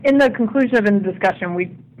In the conclusion of the discussion,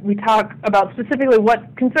 we talk about specifically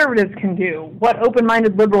what conservatives can do, what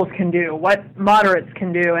open-minded liberals can do, what moderates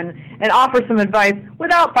can do, and offer some advice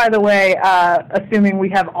without, by the way, assuming we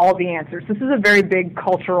have all the answers. This is a very big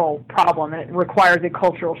cultural problem, and it requires a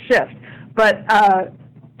cultural shift. But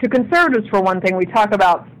to conservatives, for one thing, we talk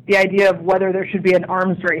about the idea of whether there should be an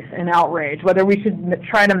arms race in outrage, whether we should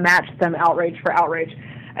try to match them outrage for outrage.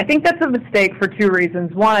 I think that's a mistake for two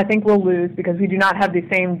reasons. One, I think we'll lose because we do not have the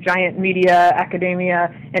same giant media, academia,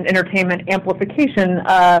 and entertainment amplification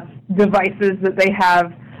devices that they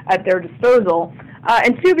have at their disposal.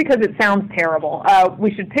 And two, because it sounds terrible.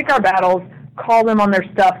 We should pick our battles, call them on their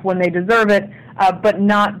stuff when they deserve it, but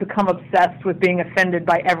not become obsessed with being offended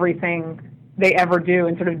by everything they ever do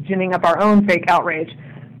and sort of ginning up our own fake outrage.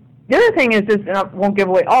 The other thing is just, and I won't give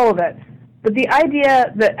away all of it, but the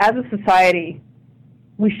idea that as a society,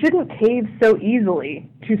 we shouldn't cave so easily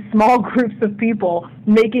to small groups of people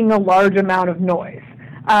making a large amount of noise.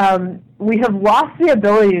 We have lost the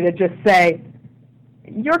ability to just say,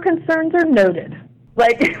 your concerns are noted.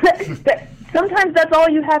 Like, sometimes that's all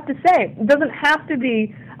you have to say. It doesn't have to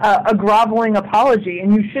be a groveling apology,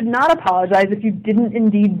 and you should not apologize if you didn't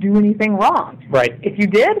indeed do anything wrong. Right. If you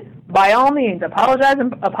did, by all means, apologize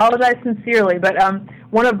and apologize sincerely. But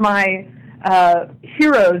one of my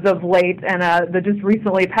heroes of late and the just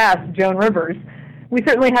recently passed, Joan Rivers, we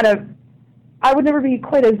certainly had I would never be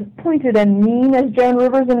quite as pointed and mean as Joan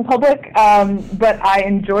Rivers in public, but I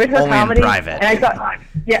enjoyed her Only comedy. in private. And I thought,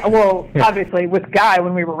 yeah, well, obviously with Guy,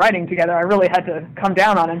 when we were writing together, I really had to come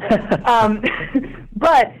down on him.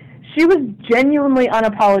 But she was genuinely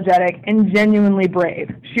unapologetic and genuinely brave.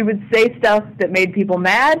 She would say stuff that made people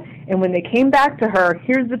mad, and when they came back to her,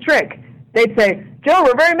 here's the trick. They'd say, Joe,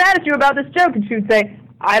 we're very mad at you about this joke. And she would say,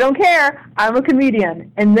 I don't care. I'm a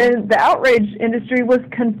comedian. And then the outrage industry was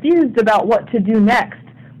confused about what to do next.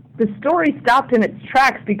 The story stopped in its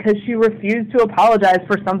tracks because she refused to apologize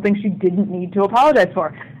for something she didn't need to apologize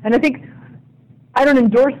for. And I think I don't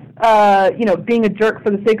endorse, being a jerk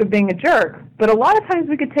for the sake of being a jerk, but a lot of times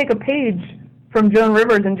we could take a page from Joan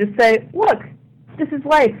Rivers and just say, look, this is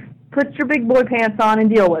life. Put your big boy pants on and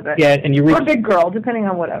deal with it. Yeah, and you read, or big girl, depending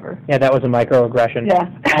on whatever. Yeah, that was a microaggression. Yeah.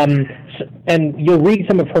 And you'll read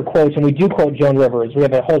some of her quotes, and we do quote Joan Rivers. We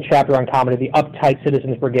have a whole chapter on comedy, the Uptight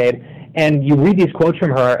Citizens Brigade, and you read these quotes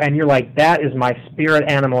from her, and you're like, that is my spirit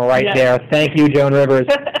animal right there. Thank you, Joan Rivers.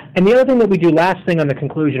 And the other thing that we do, last thing on the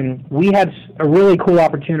conclusion, we had a really cool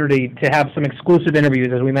opportunity to have some exclusive interviews,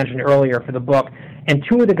 as we mentioned earlier, for the book, and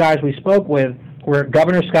two of the guys we spoke with were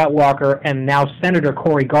Governor Scott Walker and now Senator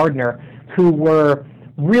Cory Gardner, who were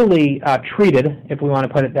really treated, if we want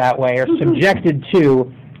to put it that way, or subjected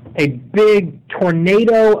to a big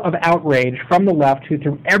tornado of outrage from the left, who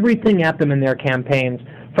threw everything at them in their campaigns,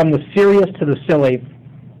 from the serious to the silly,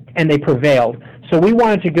 and they prevailed. So we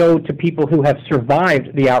wanted to go to people who have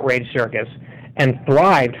survived the outrage circus and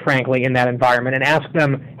thrived, frankly, in that environment, and ask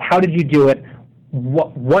them, how did you do it?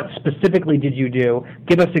 What specifically did you do?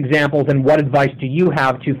 Give us examples, and what advice do you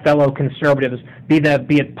have to fellow conservatives, be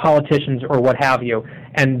it politicians or what have you?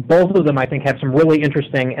 And both of them, I think, have some really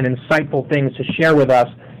interesting and insightful things to share with us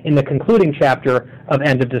in the concluding chapter of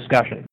End of Discussion.